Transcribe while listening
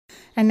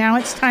And now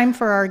it's time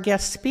for our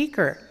guest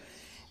speaker.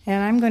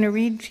 And I'm going to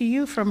read to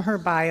you from her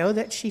bio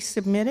that she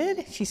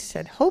submitted. She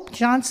said, Hope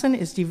Johnson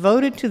is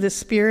devoted to the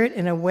Spirit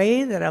in a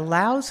way that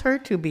allows her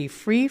to be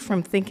free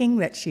from thinking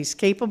that she's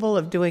capable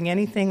of doing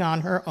anything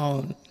on her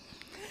own.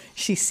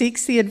 She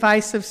seeks the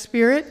advice of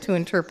Spirit to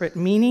interpret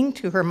meaning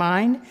to her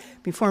mind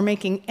before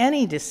making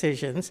any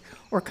decisions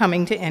or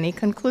coming to any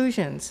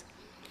conclusions.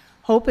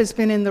 Hope has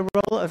been in the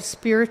role of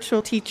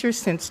spiritual teacher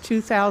since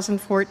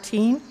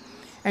 2014,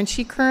 and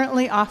she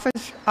currently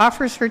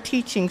offers her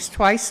teachings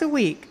twice a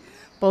week,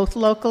 both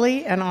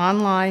locally and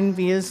online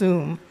via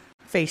Zoom,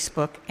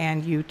 Facebook,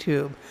 and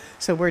YouTube.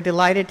 So we're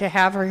delighted to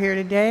have her here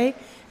today,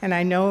 and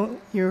I know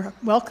you're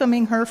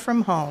welcoming her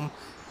from home.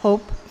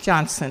 Hope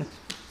Johnson.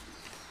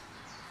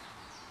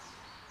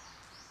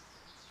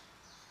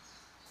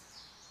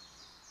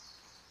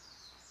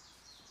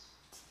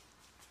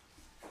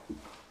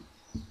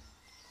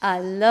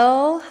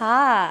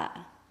 Aloha!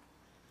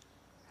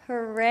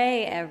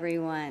 Hooray,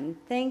 everyone.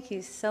 Thank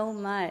you so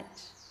much.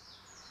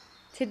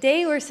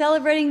 Today we're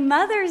celebrating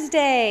Mother's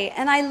Day,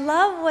 and I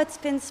love what's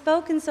been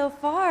spoken so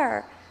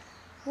far.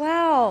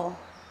 Wow.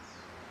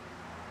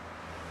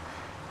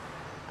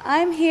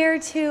 I'm here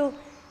to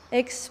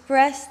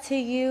express to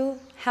you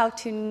how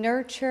to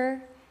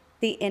nurture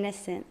the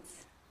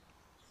innocence.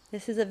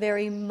 This is a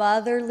very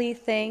motherly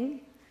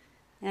thing,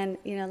 and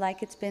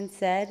like it's been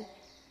said,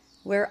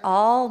 we're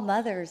all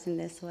mothers in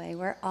this way.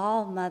 We're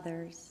all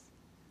mothers.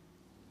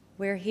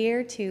 We're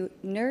here to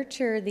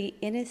nurture the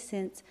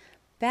innocence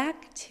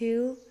back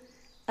to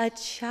a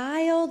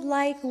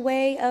childlike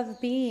way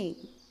of being,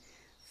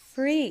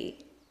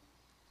 free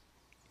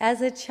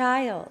as a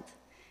child.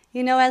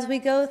 As we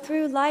go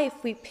through life,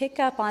 we pick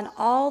up on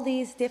all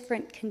these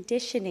different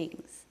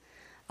conditionings,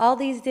 all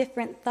these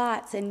different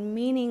thoughts and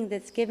meaning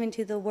that's given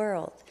to the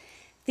world.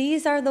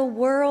 These are the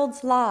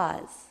world's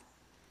laws.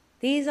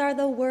 These are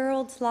the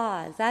world's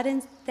laws. That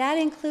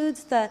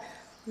includes the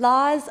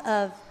laws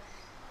of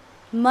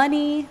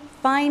money,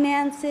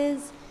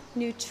 finances,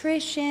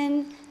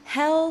 nutrition,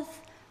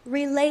 health,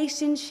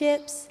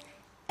 relationships,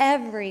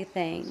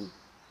 everything.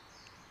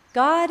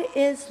 God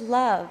is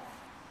love,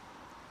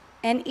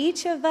 and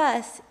each of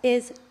us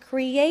is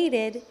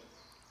created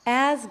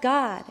as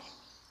God,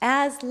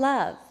 as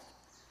love.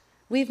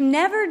 We've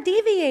never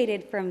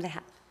deviated from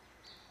that.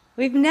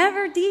 We've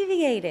never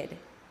deviated.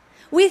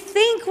 We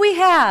think we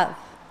have.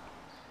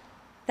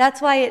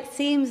 That's why it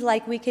seems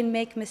like we can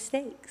make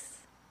mistakes.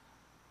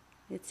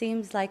 It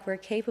seems like we're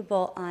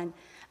capable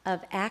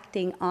of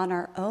acting on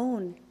our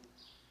own.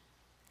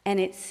 And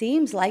it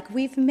seems like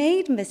we've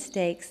made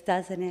mistakes,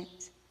 doesn't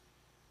it?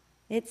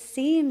 It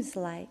seems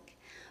like.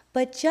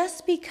 But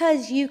just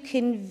because you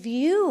can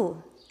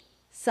view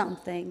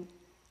something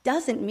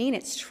doesn't mean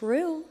it's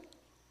true.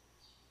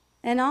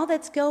 And all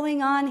that's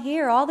going on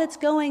here, all that's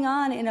going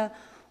on in a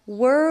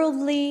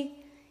worldly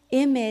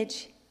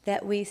image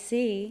that we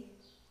see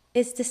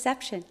is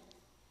deception.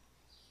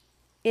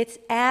 It's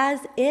as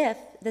if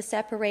the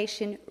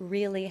separation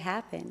really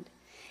happened.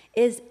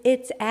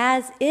 It's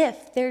as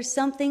if there's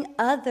something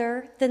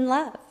other than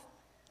love.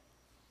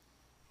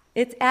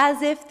 It's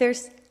as if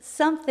there's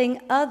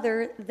something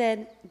other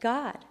than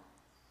God.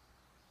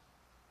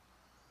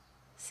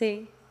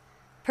 See,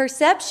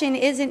 perception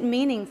isn't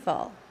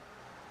meaningful.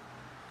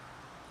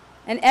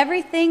 And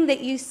everything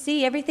that you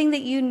see, everything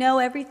that you know,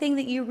 everything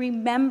that you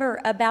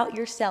remember about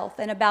yourself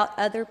and about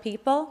other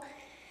people,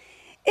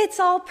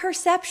 it's all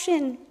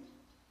perception.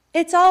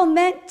 It's all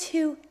meant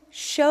to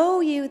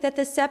show you that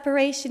the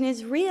separation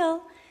is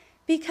real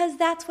because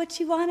that's what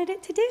you wanted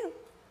it to do.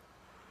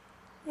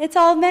 It's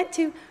all meant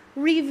to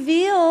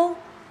reveal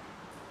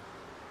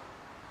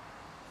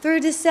through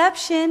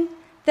deception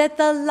that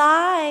the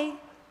lie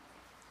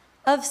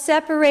of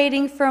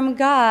separating from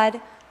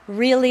God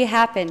really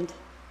happened.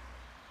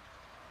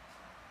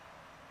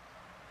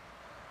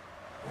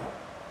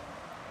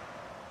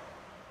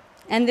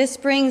 And this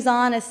brings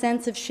on a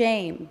sense of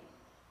shame.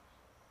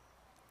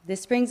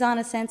 This brings on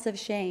a sense of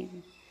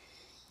shame.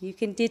 You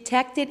can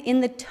detect it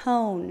in the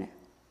tone.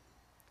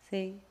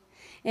 See?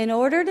 In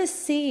order to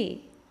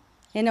see,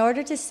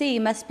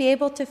 you must be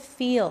able to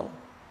feel.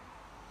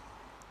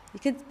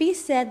 It could be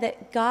said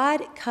that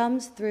God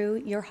comes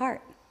through your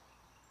heart.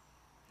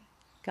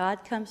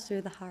 God comes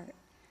through the heart.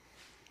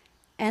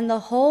 And the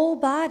whole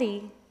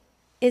body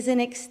is an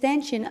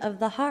extension of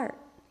the heart.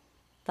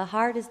 The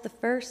heart is the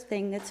first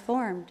thing that's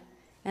formed.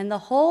 And the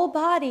whole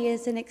body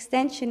is an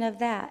extension of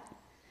that.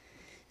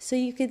 So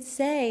you could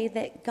say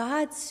that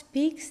God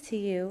speaks to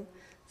you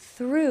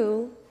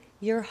through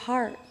your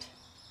heart.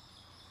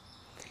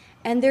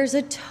 And there's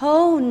a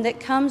tone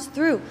that comes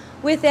through.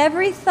 With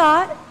every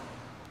thought,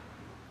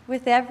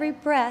 with every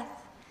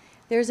breath,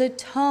 there's a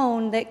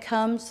tone that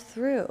comes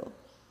through.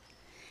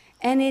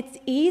 And it's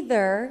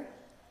either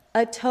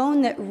a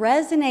tone that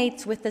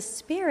resonates with the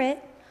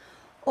spirit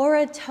or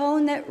a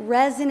tone that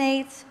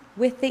resonates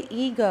with the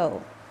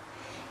ego.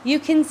 You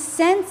can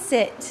sense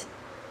it.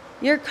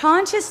 Your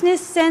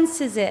consciousness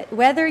senses it,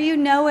 whether you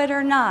know it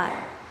or not,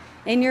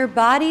 in your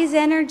body's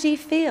energy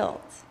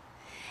field.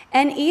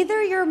 And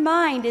either your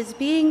mind is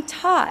being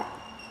taught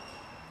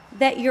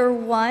that you're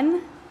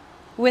one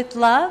with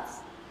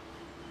love,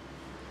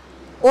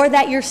 or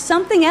that you're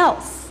something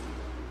else.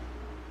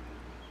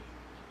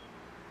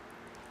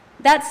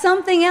 That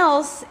something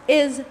else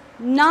is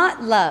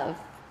not love.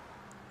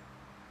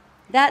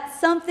 That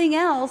something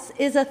else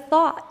is a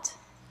thought.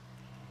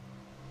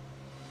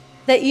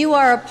 That you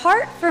are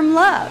apart from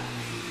love.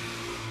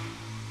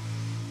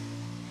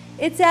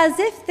 It's as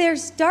if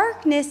there's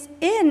darkness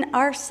in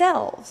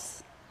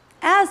ourselves.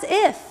 As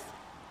if.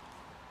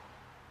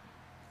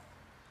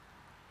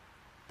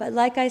 But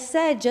like I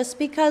said, just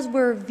because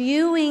we're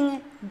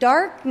viewing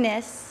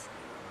darkness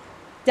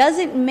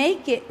doesn't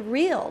make it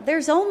real.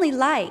 There's only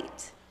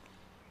light,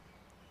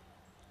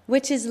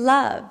 which is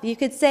love. You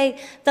could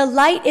say the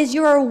light is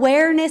your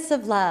awareness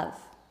of love.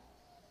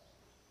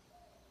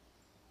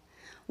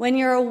 When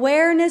your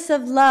awareness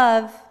of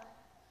love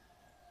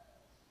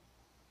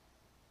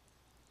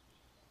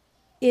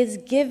is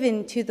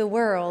given to the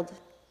world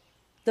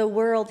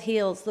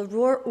heals. The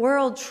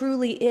world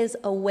truly is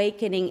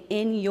awakening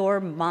in your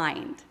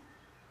mind.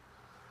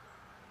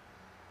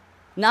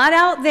 Not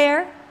out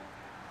there.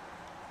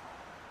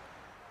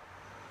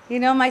 You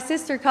know, my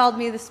sister called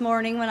me this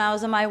morning when I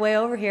was on my way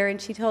over here, and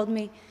she told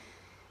me,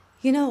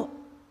 you know,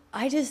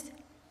 I just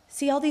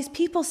see all these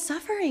people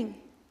suffering.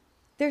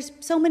 There's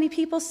so many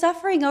people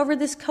suffering over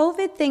this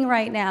COVID thing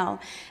right now.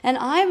 And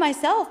I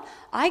myself,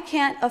 I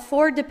can't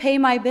afford to pay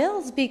my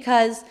bills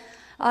because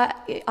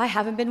I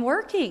haven't been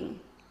working.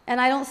 And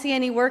I don't see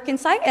any work in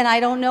sight, and I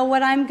don't know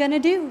what I'm going to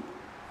do.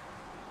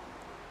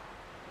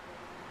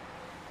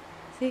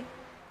 See?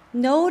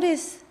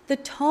 Notice the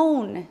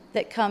tone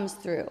that comes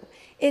through.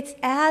 It's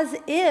as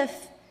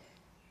if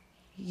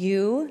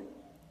you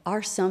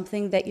are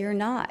something that you're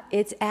not.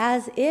 It's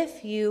as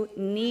if you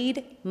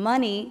need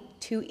money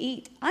to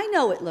eat. I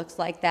know it looks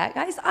like that,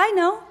 guys. I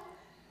know.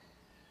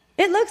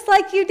 It looks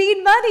like you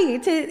need money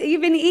to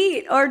even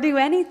eat or do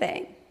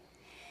anything.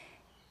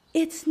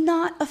 It's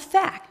not a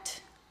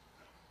fact.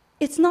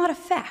 It's not a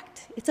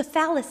fact. It's a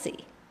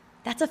fallacy.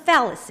 That's a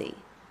fallacy,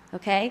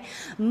 okay?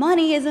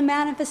 Money is a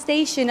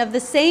manifestation of the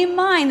same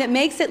mind that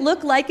makes it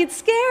look like it's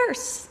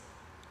scarce.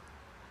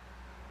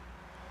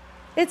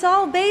 It's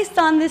all based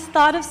on this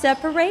thought of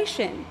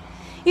separation.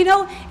 You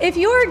know, if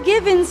you're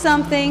given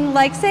something,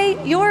 like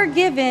say you're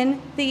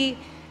given the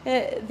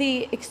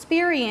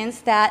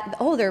experience that,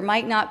 oh, there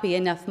might not be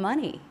enough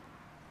money.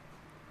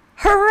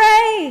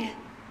 Hooray!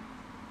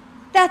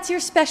 That's your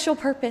special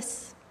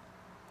purpose.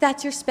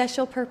 That's your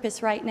special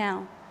purpose right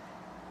now.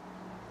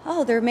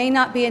 Oh, there may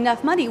not be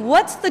enough money.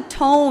 What's the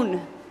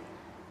tone?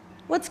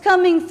 What's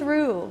coming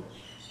through?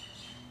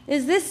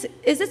 Is this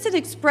an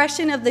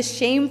expression of the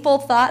shameful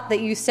thought that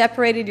you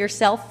separated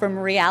yourself from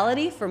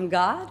reality, from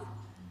God?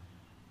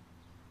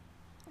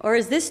 Or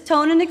is this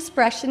tone an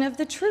expression of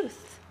the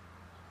truth?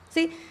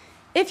 See,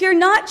 if you're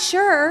not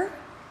sure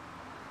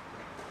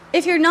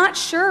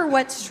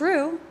what's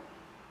true,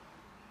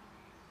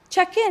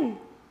 check in.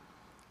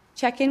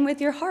 Check in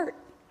with your heart.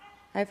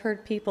 I've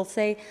heard people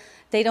say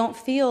they don't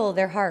feel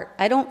their heart.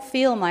 I don't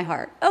feel my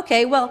heart.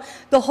 Okay, well,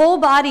 the whole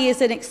body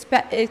is an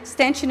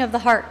extension of the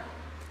heart.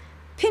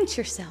 Pinch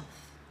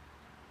yourself.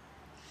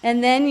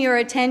 And then your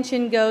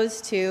attention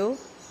goes to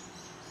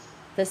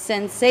the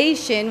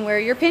sensation where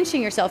you're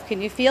pinching yourself.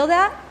 Can you feel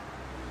that?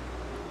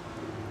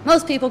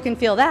 Most people can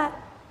feel that.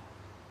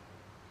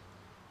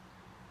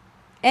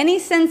 Any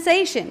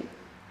sensation.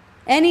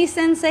 Any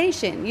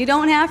sensation. You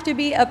don't have to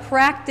be a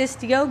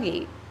practiced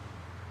yogi.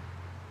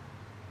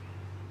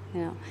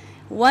 You know,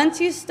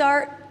 once you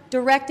start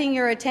directing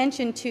your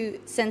attention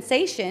to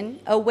sensation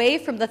away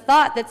from the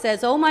thought that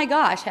says, oh my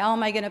gosh, how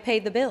am I going to pay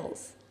the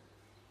bills?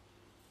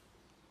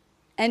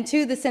 And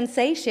to the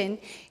sensation,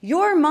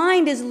 your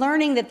mind is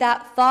learning that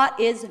that thought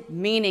is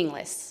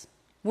meaningless,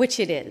 which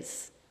it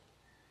is.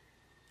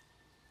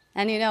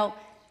 And you know,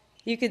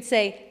 you could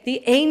say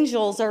the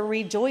angels are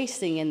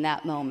rejoicing in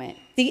that moment.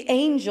 The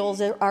angels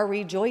are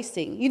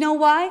rejoicing. You know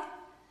why?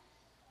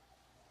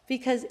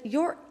 Because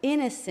your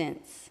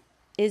innocence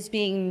is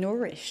being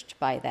nourished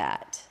by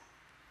that.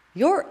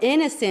 Your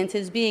innocence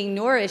is being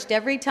nourished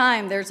every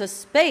time there's a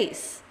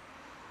space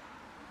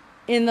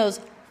in those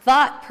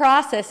thought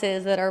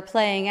processes that are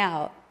playing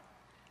out.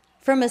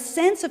 From a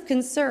sense of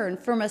concern,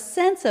 from a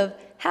sense of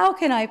how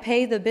can I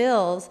pay the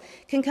bills,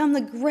 can come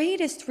the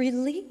greatest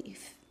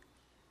relief.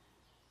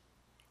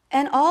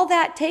 And all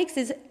that takes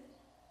is,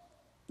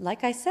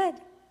 like I said,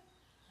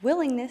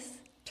 willingness.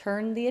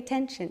 Turn the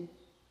attention.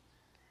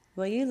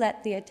 Will you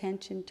let the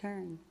attention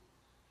turn?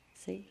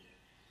 See?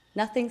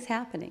 Nothing's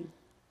happening.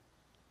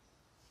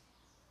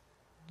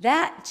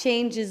 That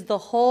changes the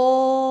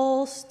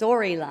whole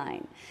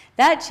storyline.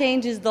 That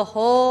changes the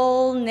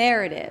whole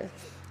narrative.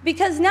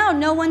 Because now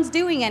no one's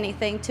doing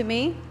anything to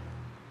me.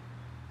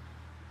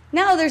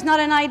 Now there's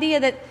not an idea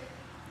that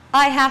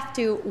I have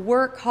to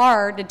work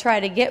hard to try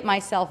to get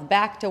myself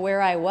back to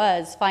where I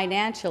was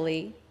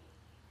financially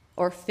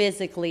or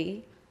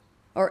physically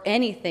or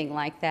anything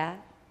like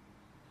that.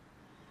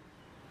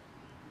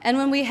 And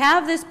when we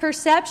have this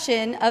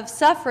perception of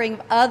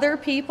suffering, other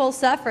people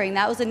suffering,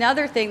 that was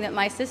another thing that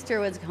my sister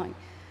was going,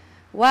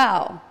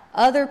 wow,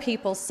 other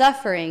people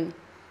suffering.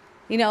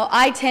 You know,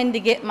 I tend to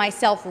get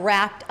myself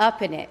wrapped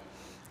up in it.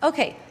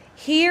 Okay,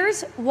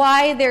 here's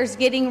why there's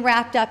getting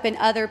wrapped up in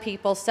other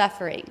people's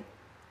suffering.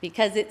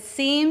 Because it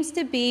seems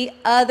to be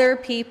other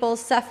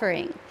people's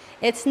suffering.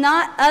 It's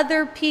not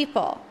other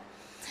people.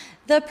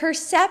 The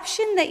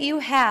perception that you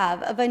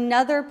have of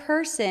another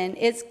person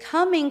is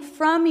coming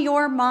from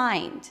your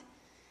mind.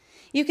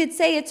 You could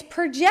say it's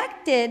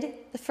projected,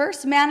 the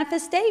first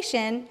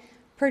manifestation,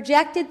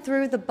 projected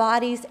through the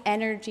body's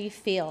energy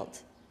field.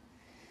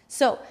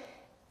 So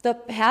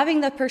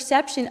having the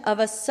perception of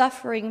a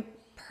suffering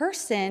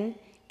person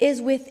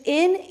is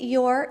within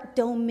your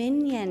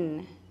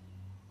dominion.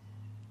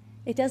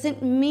 It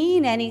doesn't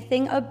mean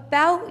anything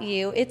about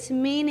you. It's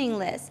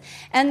meaningless.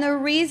 And the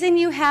reason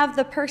you have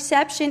the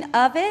perception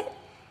of it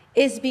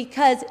is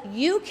because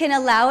you can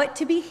allow it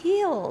to be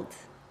healed.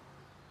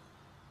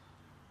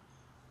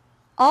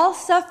 All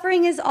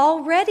suffering is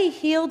already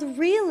healed,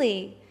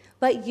 really,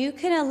 but you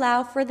can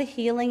allow for the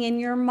healing in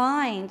your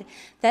mind,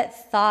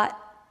 that thought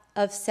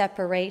of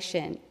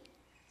separation.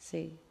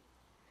 See?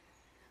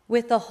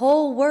 With the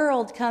whole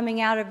world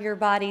coming out of your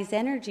body's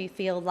energy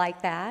field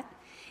like that,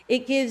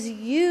 it gives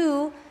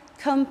you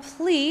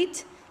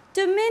complete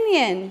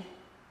dominion.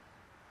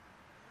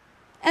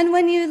 And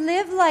when you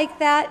live like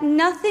that,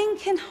 nothing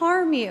can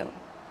harm you.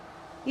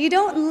 You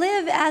don't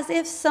live as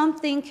if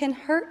something can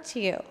hurt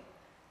you.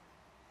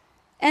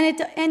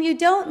 And you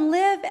don't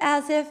live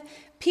as if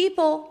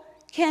people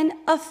can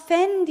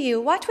offend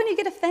you. Watch when you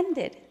get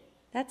offended.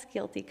 That's a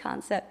guilty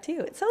concept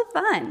too. It's so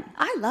fun.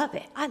 I love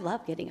it. I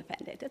love getting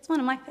offended. It's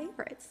one of my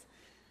favorites.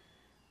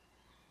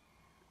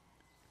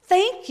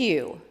 Thank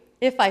you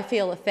if I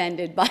feel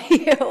offended by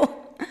you.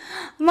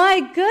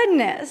 My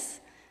goodness.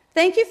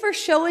 Thank you for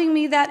showing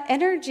me that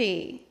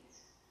energy.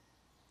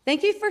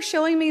 Thank you for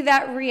showing me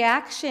that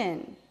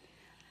reaction.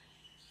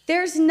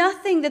 There's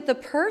nothing that the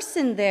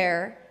person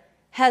there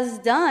has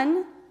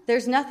done.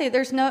 There's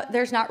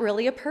not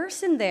really a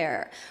person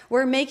there.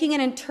 We're making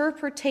an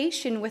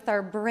interpretation with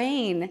our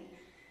brain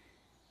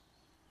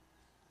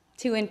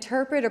to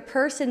interpret a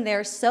person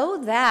there so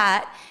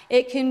that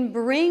it can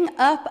bring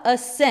up a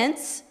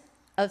sense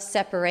of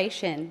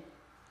separation.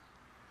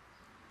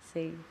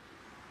 See?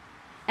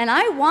 And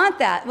I want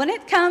that. When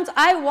it comes,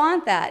 I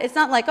want that. It's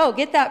not like, oh,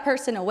 get that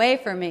person away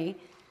from me.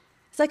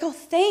 It's like, oh,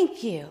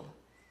 thank you.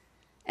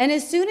 And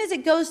as soon as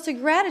it goes to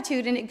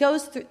gratitude and it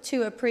goes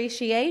to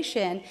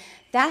appreciation,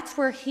 that's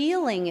where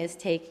healing is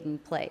taking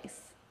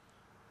place.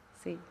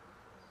 See?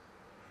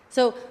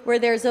 So where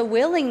there's a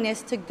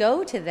willingness to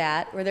go to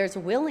that, where there's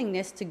a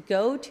willingness to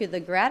go to the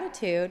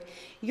gratitude,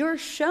 you're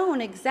shown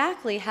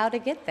exactly how to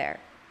get there.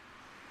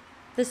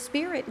 The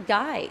Spirit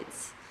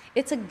guides.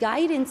 It's a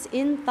guidance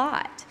in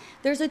thought.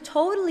 There's a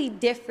totally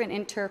different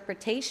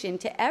interpretation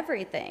to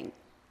everything.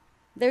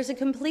 There's a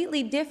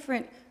completely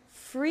different,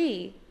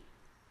 free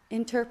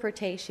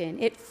interpretation.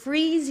 It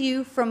frees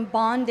you from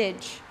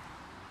bondage.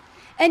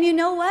 And you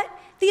know what?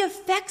 The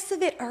effects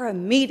of it are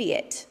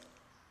immediate.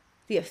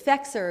 The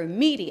effects are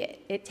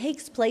immediate. It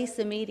takes place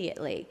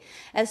immediately.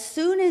 As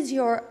soon as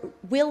you're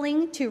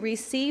willing to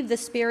receive the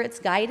Spirit's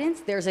guidance,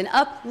 there's an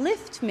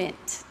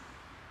upliftment.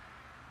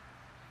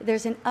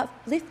 There's an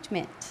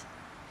upliftment.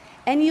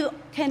 And you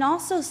can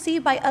also see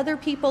by other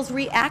people's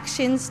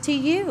reactions to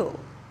you.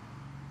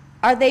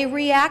 Are they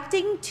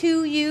reacting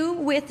to you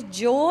with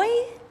joy?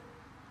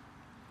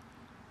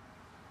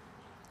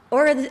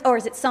 Or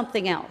is it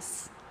something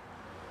else?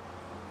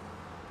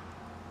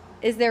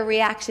 Is their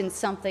reaction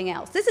something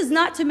else? This is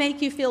not to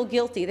make you feel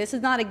guilty. This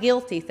is not a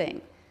guilty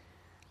thing.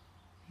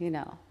 You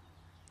know.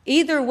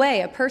 Either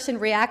way, a person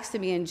reacts to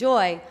me in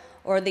joy,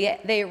 or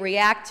they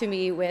react to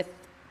me with,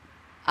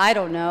 I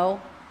don't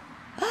know,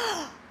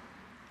 I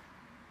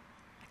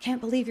can't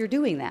believe you're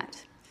doing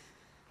that.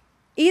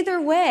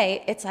 Either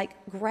way, it's like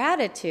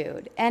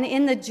gratitude. And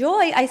in the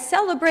joy, I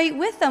celebrate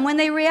with them. When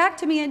they react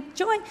to me in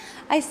joy,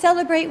 I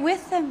celebrate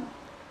with them.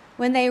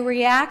 When they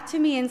react to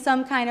me in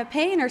some kind of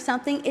pain or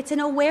something, it's an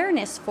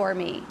awareness for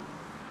me.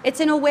 It's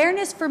an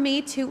awareness for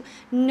me to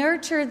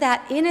nurture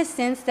that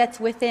innocence that's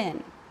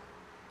within.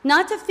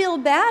 Not to feel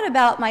bad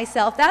about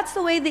myself. That's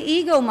the way the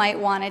ego might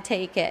want to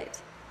take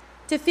it.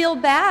 To feel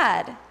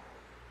bad.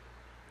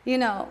 You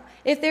know,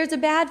 if there's a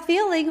bad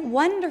feeling,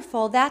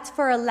 wonderful. That's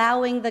for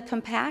allowing the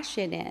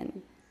compassion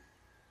in.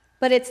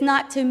 But it's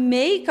not to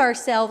make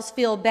ourselves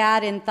feel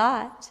bad in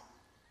thought.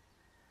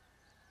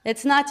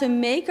 It's not to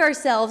make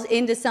ourselves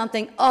into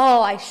something,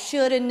 oh, I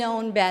should have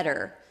known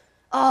better.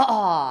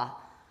 Oh,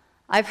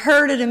 I've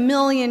heard it a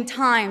million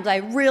times. I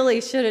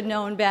really should have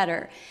known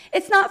better.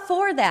 It's not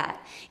for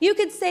that. You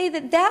could say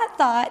that that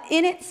thought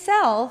in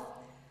itself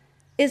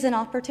is an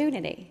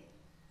opportunity.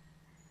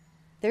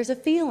 There's a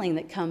feeling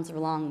that comes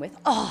along with,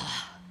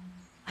 oh,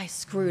 I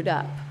screwed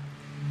up.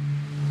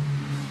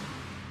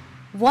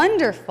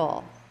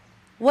 Wonderful.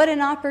 What an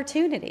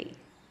opportunity.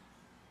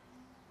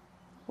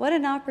 What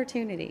an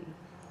opportunity.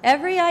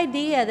 Every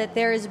idea that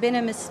there has been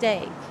a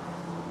mistake,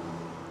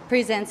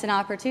 presents an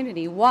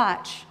opportunity.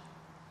 Watch.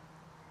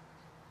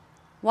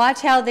 Watch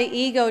how the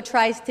ego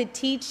tries to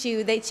teach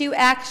you that you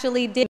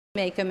actually did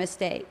make a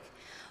mistake.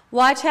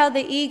 Watch how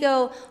the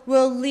ego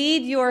will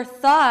lead your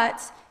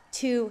thoughts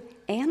to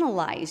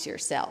analyze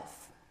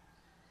yourself.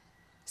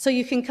 So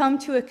you can come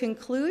to a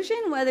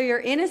conclusion whether you're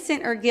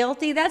innocent or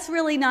guilty. That's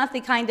really not the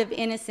kind of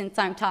innocence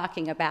I'm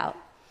talking about.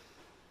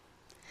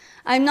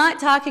 I'm not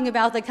talking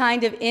about the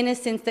kind of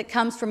innocence that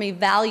comes from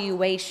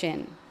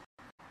evaluation.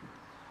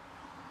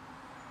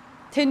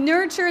 To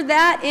nurture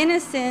that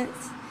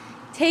innocence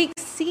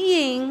takes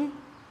seeing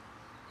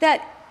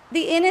that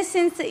the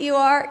innocence that you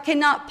are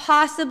cannot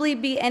possibly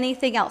be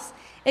anything else.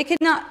 It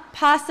cannot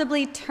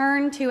possibly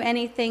turn to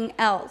anything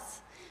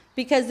else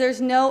because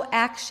there's no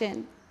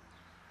action.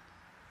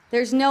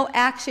 There's no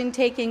action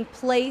taking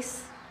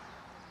place.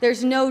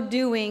 There's no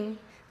doing.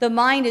 The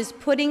mind is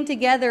putting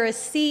together a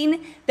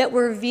scene that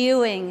we're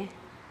viewing.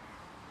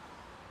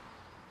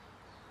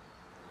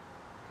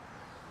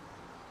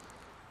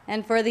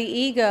 And for the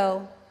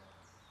ego,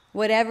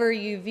 whatever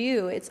you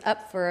view, it's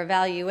up for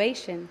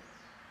evaluation.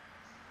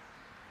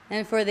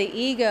 And for the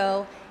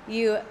ego,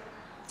 you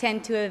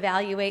tend to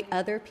evaluate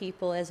other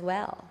people as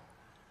well.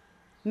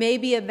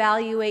 Maybe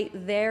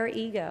evaluate their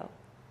ego.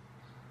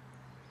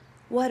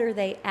 What are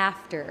they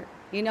after?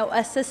 You know,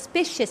 a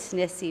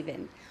suspiciousness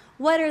even.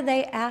 What are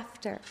they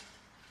after?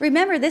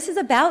 Remember, this is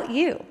about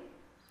you.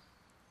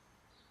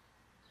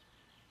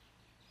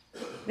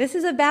 This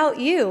is about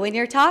you. When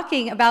you're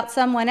talking about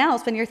someone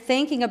else, when you're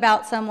thinking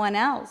about someone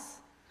else,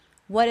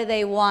 what do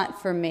they want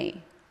from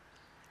me?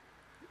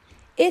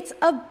 It's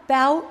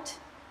about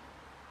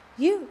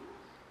you.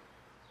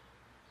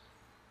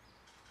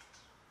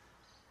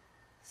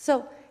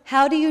 So,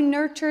 how do you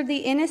nurture the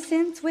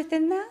innocence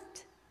within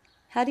that?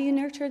 How do you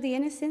nurture the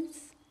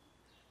innocence?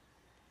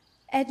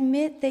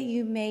 Admit that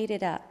you made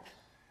it up.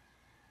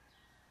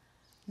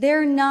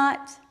 They're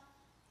not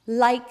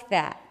like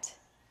that.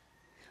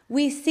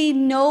 We see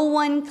no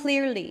one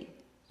clearly.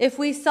 If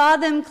we saw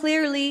them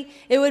clearly,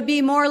 it would be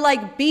more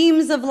like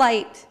beams of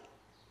light.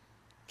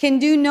 Can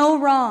do no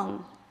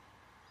wrong.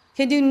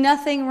 Can do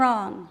nothing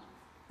wrong.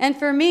 And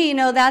for me, you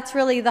know, that's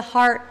really the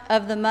heart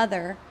of the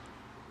mother.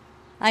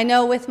 I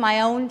know with my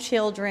own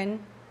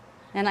children,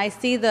 and I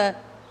see the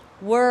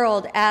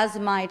world as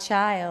my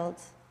child,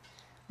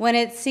 when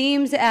it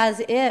seems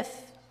as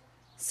if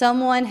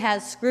someone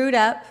has screwed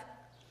up,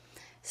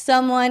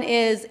 someone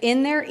is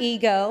in their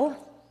ego,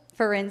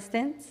 for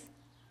instance,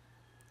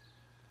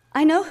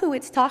 I know who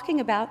it's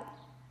talking about.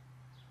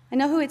 I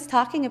know who it's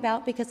talking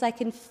about because I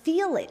can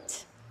feel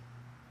it.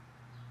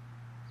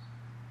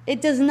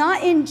 It does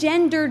not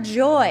engender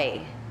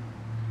joy.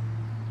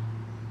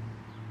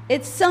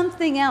 It's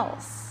something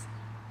else.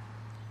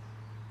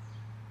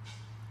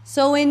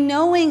 So in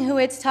knowing who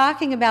it's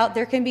talking about,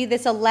 there can be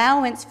this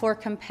allowance for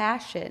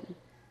compassion.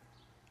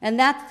 And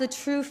that's the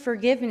true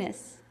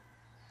forgiveness.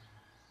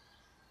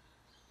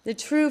 The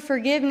true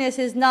forgiveness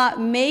is not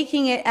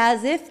making it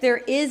as if there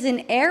is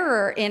an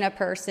error in a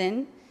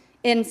person,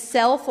 in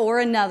self or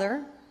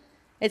another.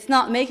 It's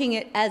not making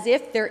it as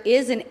if there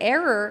is an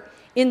error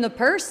in the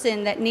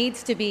person that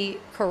needs to be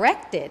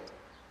corrected.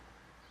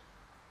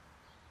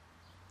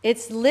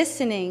 It's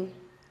listening,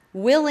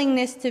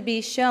 willingness to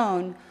be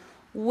shown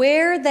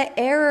where the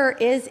error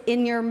is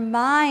in your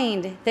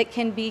mind that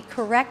can be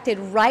corrected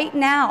right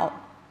now.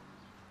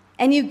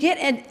 And you get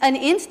an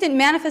instant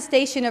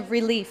manifestation of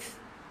relief.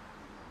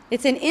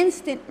 It's an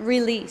instant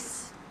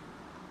release.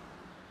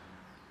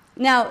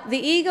 Now, the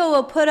ego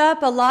will put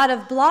up a lot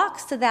of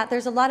blocks to that.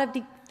 There's a lot of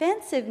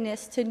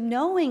defensiveness to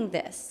knowing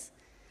this.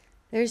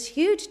 There's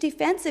huge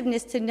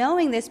defensiveness to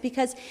knowing this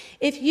because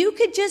if you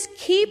could just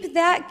keep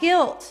that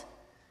guilt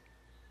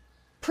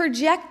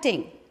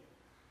projecting,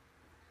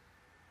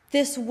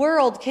 this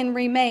world can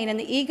remain. And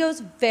the ego's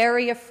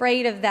very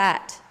afraid of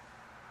that.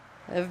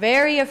 They're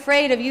very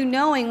afraid of you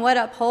knowing what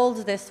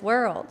upholds this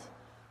world.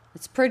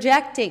 It's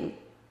projecting.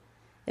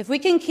 If we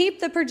can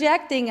keep the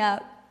projecting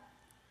up,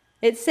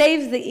 it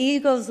saves the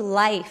ego's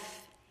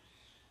life.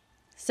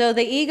 So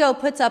the ego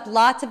puts up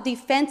lots of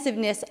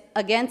defensiveness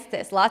against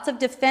this, lots of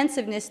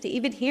defensiveness to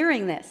even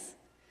hearing this.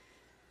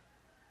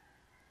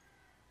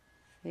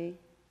 See?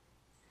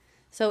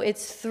 So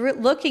it's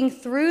looking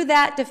through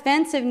that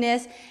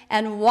defensiveness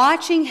and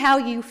watching how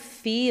you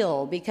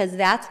feel, because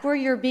that's where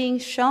you're being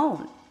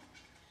shown.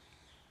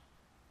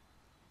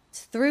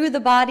 It's through the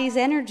body's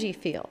energy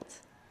field.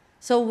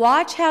 So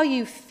watch how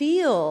you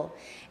feel.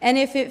 And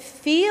if it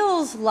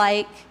feels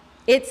like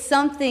it's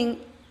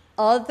something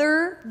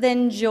other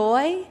than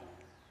joy,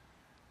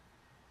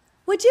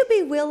 would you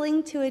be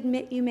willing to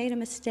admit you made a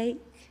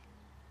mistake?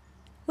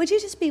 Would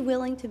you just be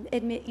willing to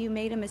admit you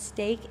made a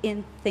mistake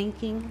in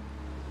thinking?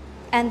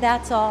 And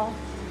that's all.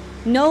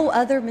 No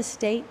other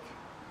mistake.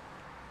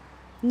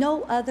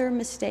 No other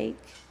mistake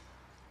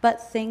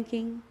but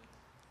thinking,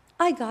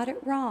 I got it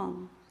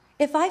wrong.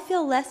 If I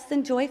feel less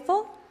than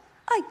joyful,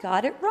 I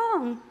got it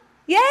wrong.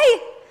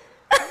 Yay!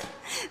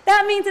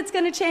 That means it's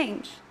going to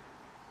change.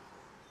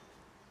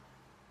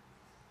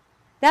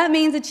 That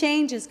means a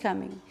change is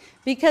coming.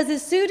 Because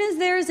as soon as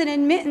there's an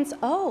admittance,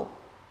 oh,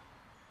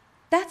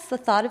 that's the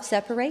thought of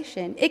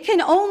separation. It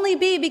can only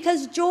be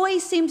because joy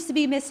seems to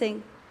be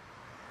missing.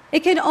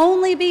 It can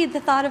only be the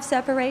thought of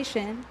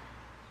separation.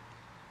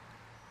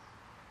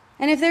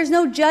 And if there's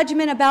no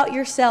judgment about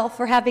yourself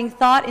for having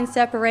thought in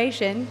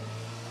separation,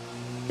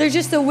 there's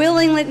just a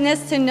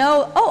willingness to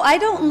know, oh, I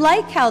don't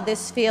like how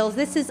this feels.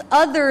 This is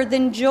other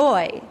than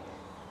joy.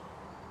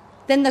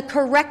 Then the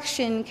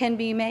correction can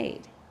be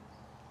made.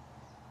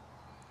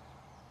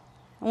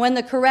 When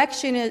the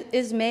correction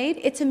is made,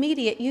 it's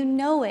immediate. You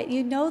know it.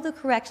 You know the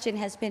correction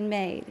has been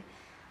made.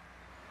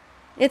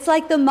 It's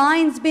like the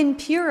mind's been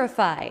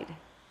purified,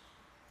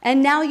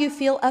 and now you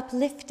feel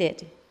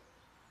uplifted.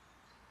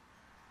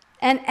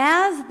 And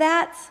as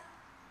that's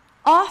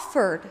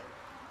offered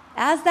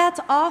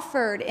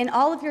in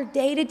all of your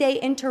day-to-day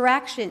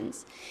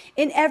interactions,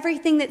 in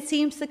everything that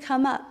seems to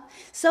come up,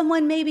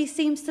 someone maybe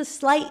seems to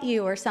slight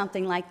you or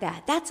something like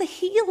that, that's a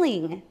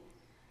healing.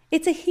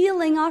 It's a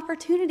healing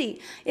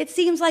opportunity. It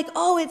seems like,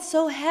 oh, it's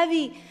so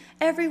heavy,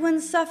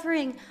 everyone's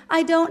suffering,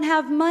 I don't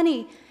have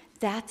money.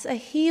 That's a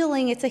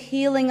healing. It's a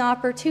healing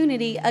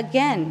opportunity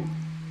again.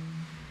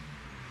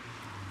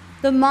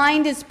 The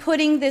mind is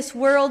putting this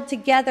world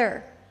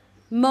together,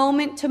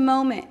 moment to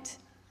moment.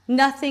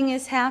 Nothing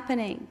is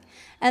happening.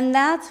 And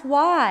that's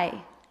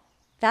why,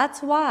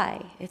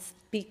 it's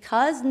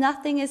because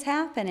nothing is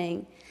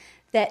happening,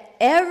 that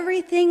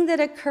everything that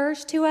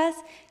occurs to us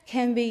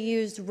can be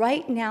used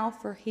right now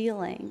for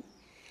healing.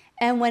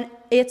 And when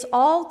it's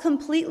all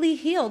completely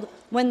healed,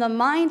 when the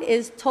mind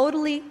is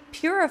totally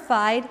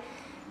purified,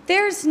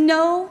 there's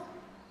no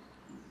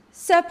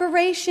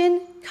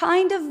separation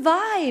kind of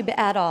vibe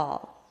at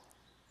all.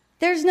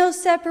 There's no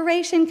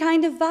separation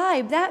kind of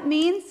vibe. That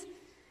means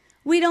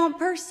we don't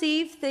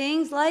perceive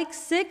things like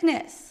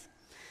sickness,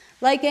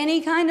 like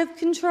any kind of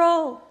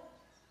control,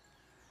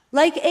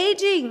 like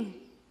aging.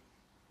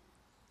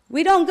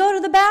 We don't go to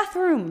the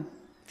bathroom,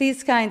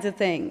 these kinds of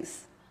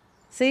things.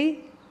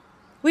 See?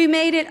 We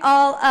made it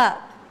all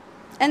up.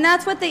 And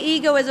that's what the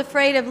ego is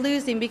afraid of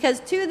losing,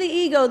 because to the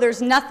ego,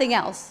 there's nothing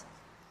else.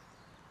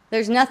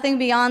 There's nothing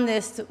beyond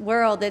this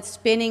world that's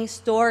spinning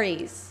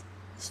stories.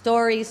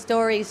 Stories,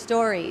 stories,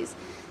 stories.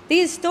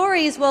 These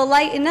stories will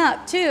lighten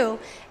up, too,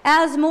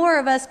 as more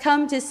of us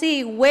come to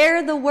see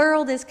where the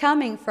world is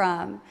coming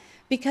from,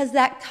 because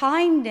that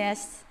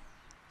kindness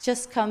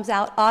just comes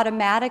out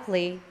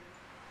automatically.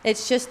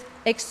 It's just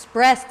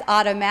expressed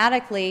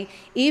automatically,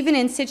 even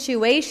in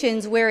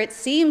situations where it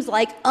seems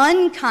like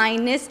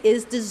unkindness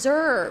is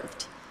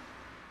deserved.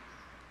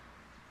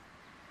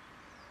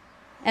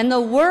 And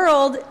the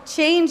world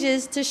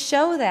changes to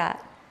show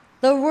that.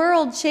 The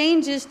world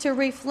changes to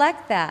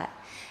reflect that.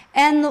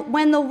 And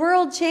when the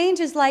world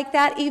changes like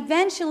that,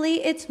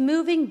 eventually it's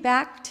moving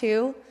back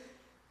to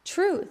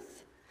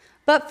truth.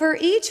 But for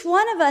each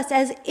one of us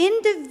as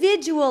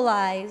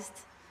individualized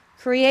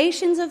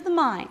creations of the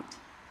mind,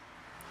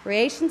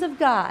 creations of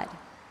God,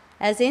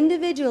 as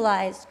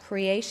individualized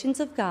creations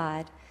of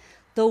God,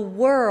 the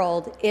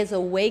world is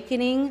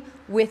awakening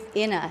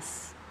within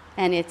us,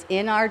 and it's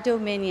in our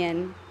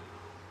dominion.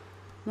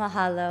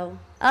 Mahalo.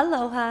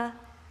 Aloha.